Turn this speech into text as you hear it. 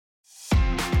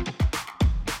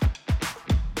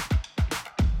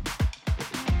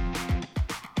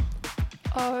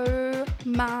Oh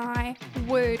my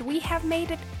word. We have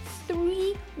made it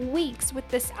 3 weeks with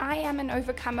this I Am an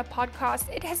Overcomer podcast.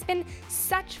 It has been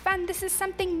such fun. This is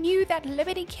something new that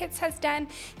Liberty Kids has done,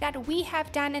 that we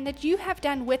have done, and that you have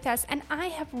done with us. And I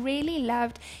have really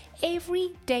loved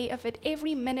every day of it,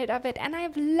 every minute of it. And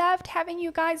I've loved having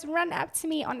you guys run up to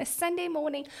me on a Sunday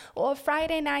morning or a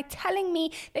Friday night telling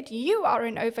me that you are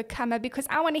an overcomer, because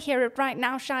I want to hear it right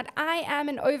now. Shout, I am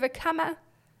an overcomer.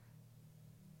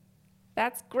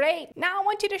 That's great. Now I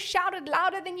want you to shout it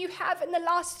louder than you have in the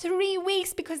last 3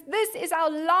 weeks, because this is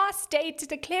our last day to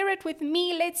declare it with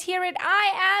me. Let's hear it.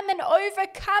 I am an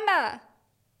overcomer.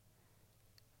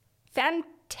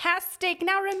 Fantastic.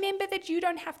 Now remember that you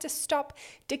don't have to stop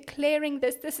declaring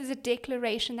this. This is a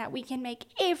declaration that we can make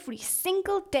every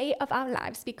single day of our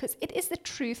lives, because it is the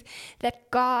truth that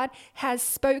God has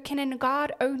spoken, and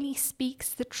God only speaks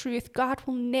the truth. God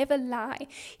will never lie.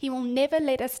 He will never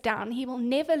let us down. He will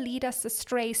never lead us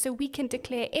astray. So we can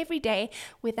declare every day,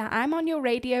 whether I'm on your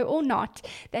radio or not,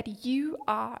 that you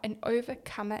are an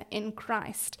overcomer in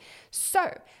Christ.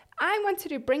 So I wanted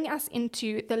to bring us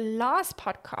into the last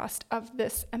podcast of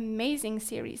this amazing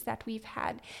series that we've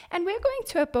had. And we're going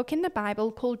to a book in the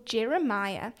Bible called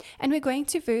Jeremiah, and we're going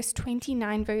to verse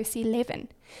 29, verse 11.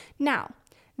 Now,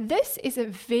 this is a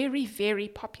very, very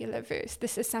popular verse.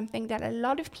 This is something that a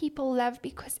lot of people love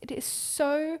because it is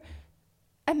so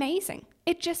amazing.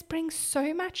 It just brings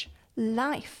so much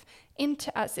life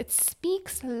into us. It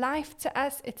speaks life to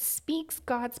us. It speaks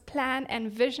God's plan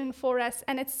and vision for us.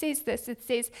 And it says this, it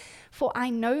says, "For I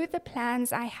know the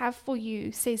plans I have for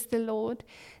you, says the Lord.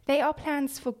 They are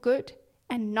plans for good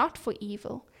and not for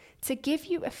evil, to give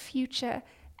you a future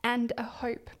and a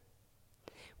hope."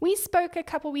 We spoke a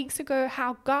couple weeks ago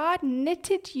how God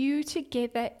knitted you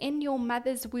together in your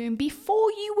mother's womb before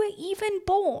you were even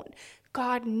born.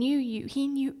 God knew you. He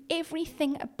knew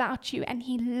everything about you, and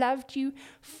He loved you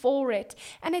for it.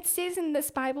 And it says in this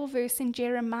Bible verse in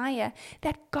Jeremiah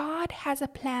that God has a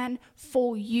plan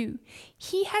for you.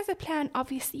 He has a plan,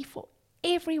 obviously, for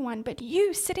everyone, but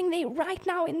you sitting there right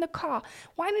now in the car,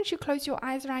 why don't you close your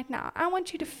eyes right now? I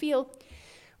want you to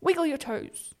wiggle your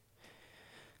toes,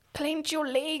 clench your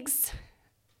legs,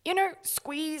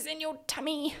 squeeze in your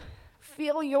tummy.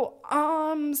 Feel your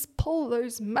arms, pull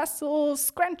those muscles,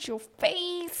 scrunch your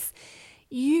face.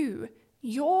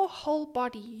 Your whole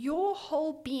body, your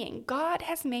whole being, God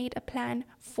has made a plan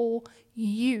for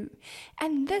you.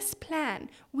 And this plan,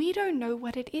 we don't know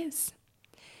what it is.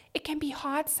 It can be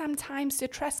hard sometimes to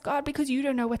trust God because you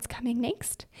don't know what's coming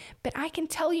next. But I can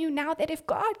tell you now that if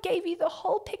God gave you the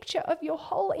whole picture of your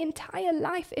whole entire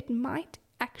life, it might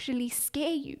actually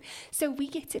scare you. So we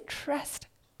get to trust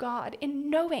God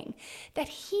in knowing that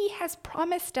He has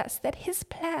promised us that His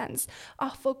plans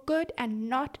are for good and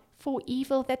not for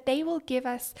evil, that they will give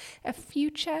us a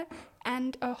future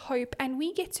and a hope. And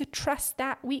we get to trust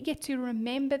that. We get to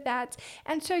remember that.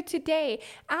 And so today,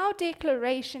 our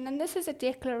declaration, and this is a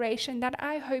declaration that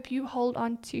I hope you hold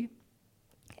on to,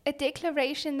 a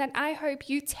declaration that I hope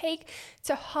you take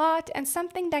to heart, and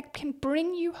something that can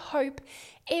bring you hope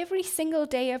every single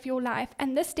day of your life.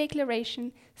 And this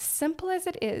declaration, simple as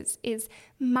it is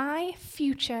my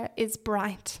future is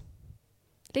bright.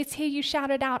 Let's hear you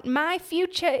shout it out. My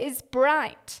future is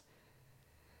bright.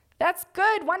 That's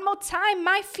good. One more time.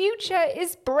 My future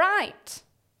is bright.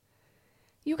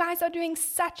 You guys are doing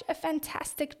such a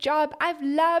fantastic job. I've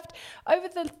loved over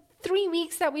the 3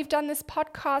 weeks that we've done this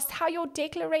podcast, how your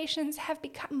declarations have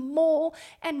become more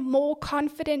and more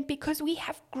confident, because we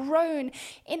have grown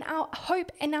in our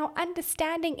hope and our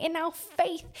understanding, in our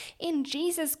faith in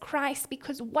Jesus Christ,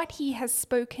 because what He has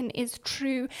spoken is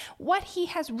true. What He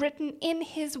has written in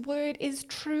His word is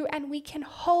true, and we can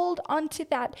hold on to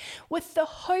that with the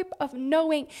hope of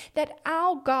knowing that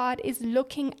our God is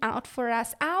looking out for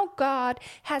us. Our God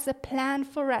has a plan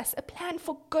for us, a plan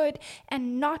for good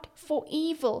and not for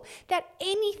evil. That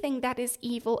anything that is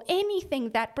evil,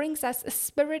 anything that brings us a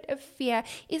spirit of fear,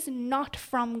 is not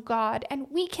from God. And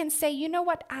we can say, you know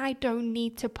what? I don't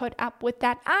need to put up with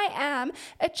that. I am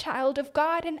a child of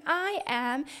God, and I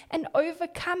am an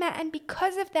overcomer. And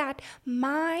because of that,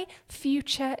 my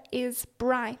future is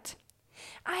bright.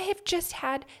 I have just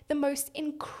had the most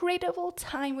incredible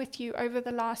time with you over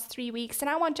the last 3 weeks. And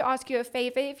I want to ask you a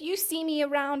favor. If you see me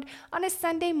around on a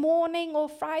Sunday morning or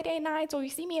Friday night, or you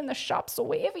see me in the shops or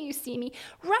wherever you see me,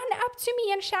 run up to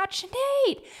me and shout,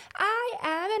 "Sinead, I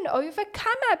am an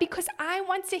overcomer," because I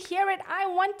want to hear it. I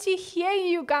want to hear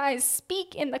you guys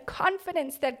speak in the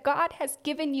confidence that God has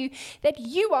given you, that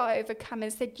you are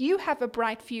overcomers, that you have a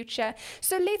bright future.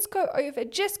 So let's go over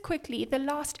just quickly the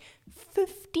last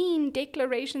 15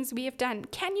 declarations we have done.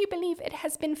 Can you believe it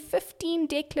has been 15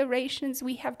 declarations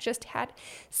we have just had?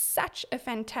 Such a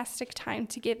fantastic time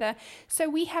together. So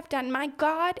we have done, my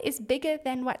God is bigger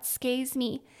than what scares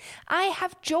me. I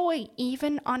have joy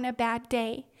even on a bad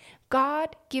day.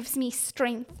 God gives me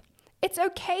strength. It's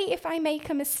okay if I make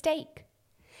a mistake.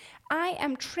 I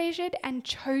am treasured and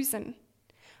chosen.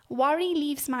 Worry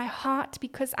leaves my heart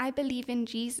because I believe in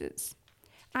Jesus.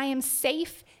 I am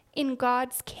safe in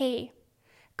God's care.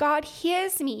 God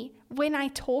hears me when I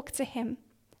talk to him.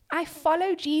 I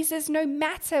follow Jesus no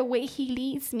matter where he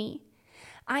leads me.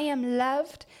 I am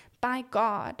loved by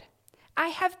God. I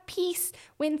have peace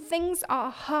when things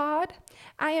are hard.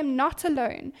 I am not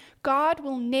alone. God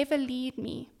will never lead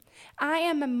me. I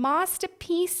am a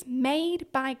masterpiece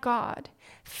made by God.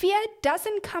 Fear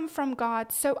doesn't come from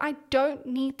God, so I don't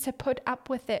need to put up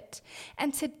with it.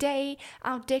 And today,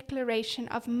 our declaration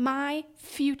of my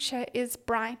future is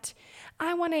bright.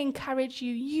 I want to encourage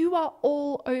you. You are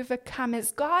all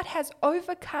overcomers. God has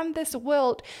overcome this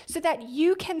world so that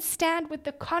you can stand with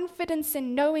the confidence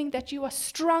in knowing that you are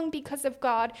strong because of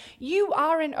God. You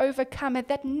are an overcomer,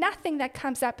 that nothing that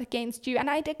comes up against you, and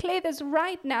I declare this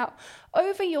right now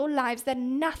over your lives, that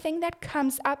nothing that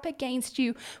comes up against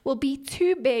you will be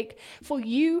too big for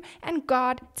you and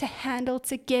God to handle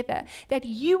together, that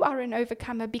you are an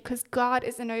overcomer because God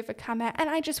is an overcomer. And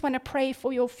I just want to pray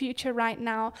for your future right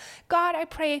now. God, I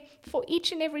pray for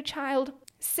each and every child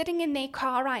sitting in their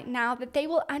car right now, that they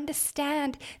will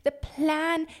understand the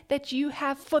plan that you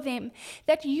have for them,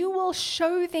 that you will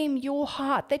show them your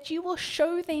heart, that you will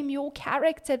show them your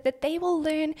character, that they will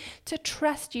learn to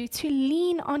trust you, to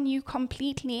lean on you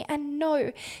completely, and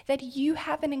know that you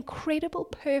have an incredible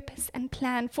purpose and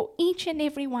plan for each and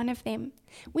every one of them.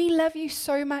 We love you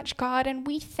so much, God, and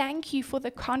we thank you for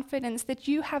the confidence that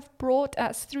you have brought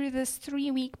us through this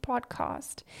 3-week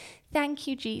podcast. Thank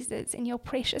you, Jesus. In your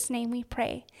precious name we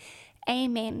pray.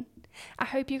 Amen. I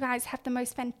hope you guys have the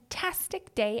most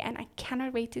fantastic day, and I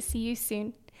cannot wait to see you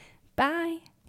soon. Bye.